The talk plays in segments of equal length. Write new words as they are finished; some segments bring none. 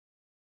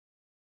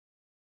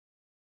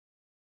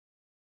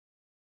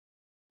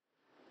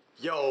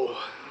Yo,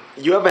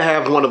 you ever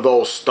have one of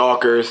those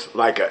stalkers,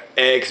 like an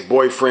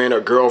ex-boyfriend or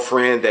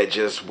girlfriend that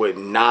just would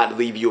not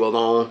leave you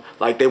alone?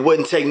 Like they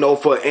wouldn't take no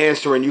for an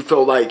answer and you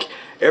felt like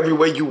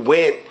everywhere you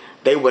went,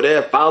 they were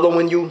there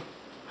following you?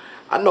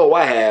 I know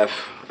I have.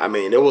 I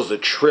mean, it was a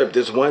trip.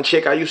 This one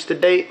chick I used to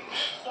date.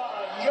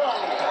 Young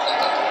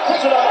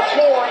puts it on the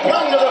floor.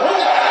 Young to the hoop.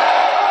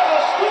 Oh,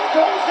 the scoop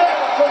goes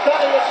down for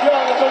Thaddeus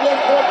Young. It's a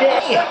 1-point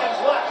game.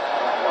 Seconds left.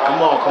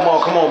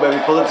 Come on,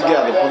 baby. Pull it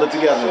together. Pull it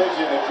together. If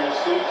you're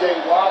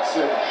C.J.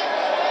 Watson,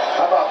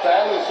 how about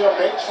Thaddeus Young?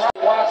 They try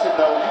Watson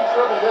though. You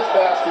dribble this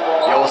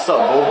basketball. Yo, what's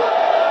up, boo?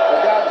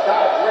 The guy's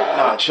not a great.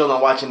 Nah,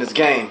 chillin' watching this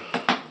game.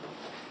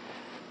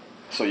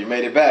 So you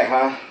made it back,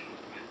 huh?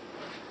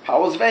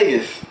 How was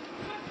Vegas?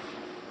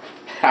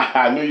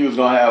 I knew you was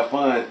gonna have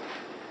fun.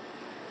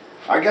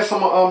 I guess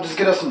I'm gonna just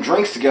get us some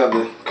drinks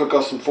together, cook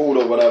up some food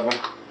or whatever.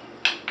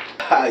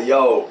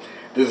 Yo,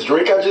 this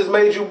drink I just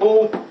made you,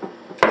 boo,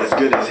 it's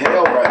good as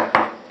hell,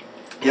 right?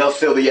 Yo,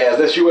 silly ass,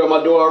 that's you at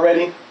my door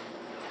already?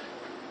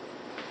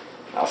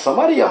 Now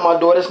somebody at my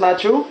door, that's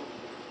not you.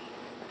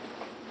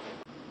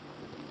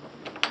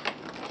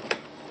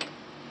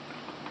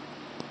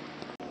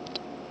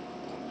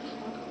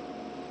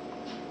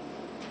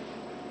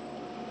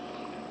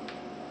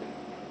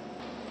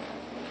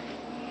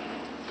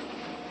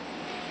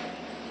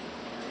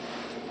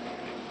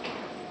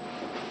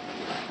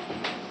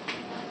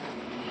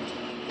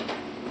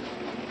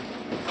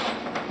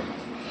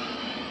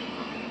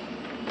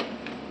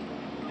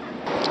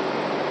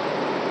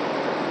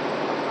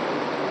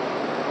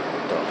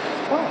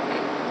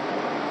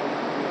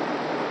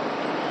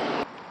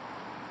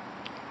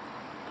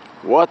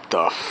 What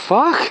the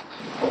fuck?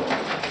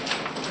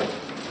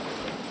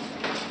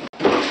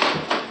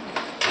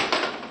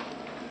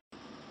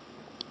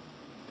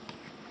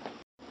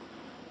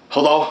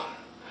 Hello?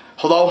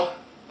 Hello?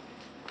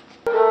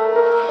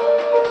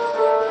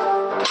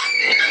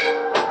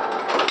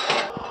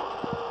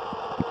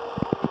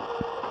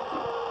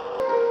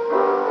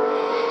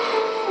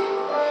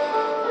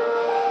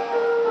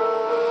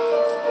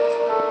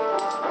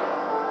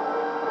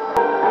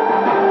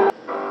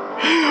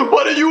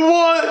 What do you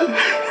want?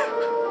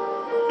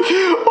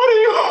 What do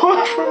you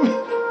want from me?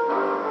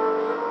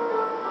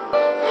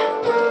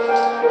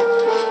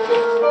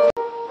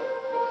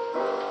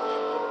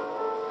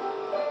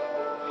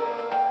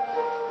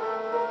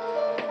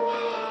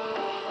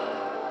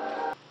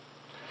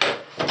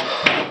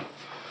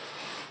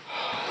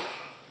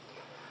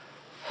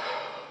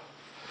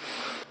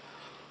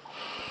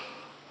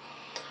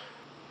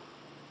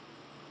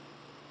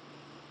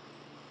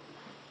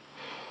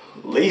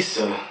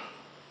 Lisa.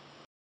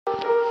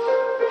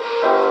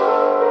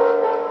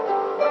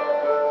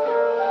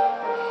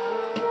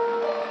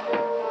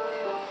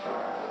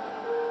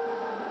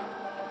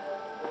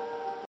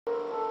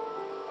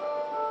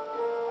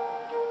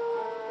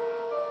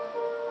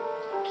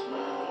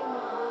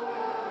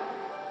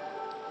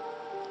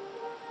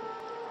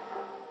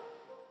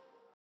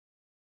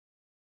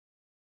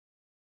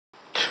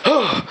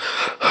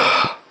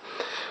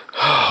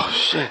 Oh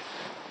shit.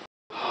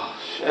 Oh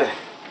shit.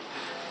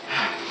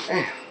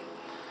 Damn.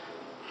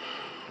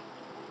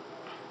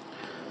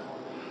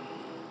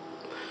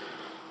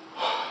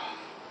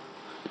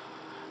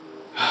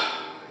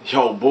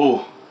 Yo,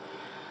 boo.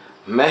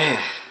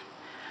 Man,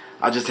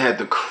 I just had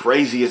the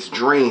craziest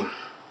dream.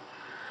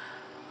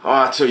 Oh,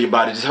 I'll tell you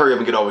about it. Just hurry up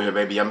and get over here,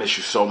 baby. I miss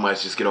you so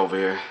much. Just get over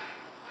here.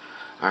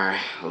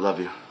 Alright, I love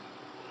you.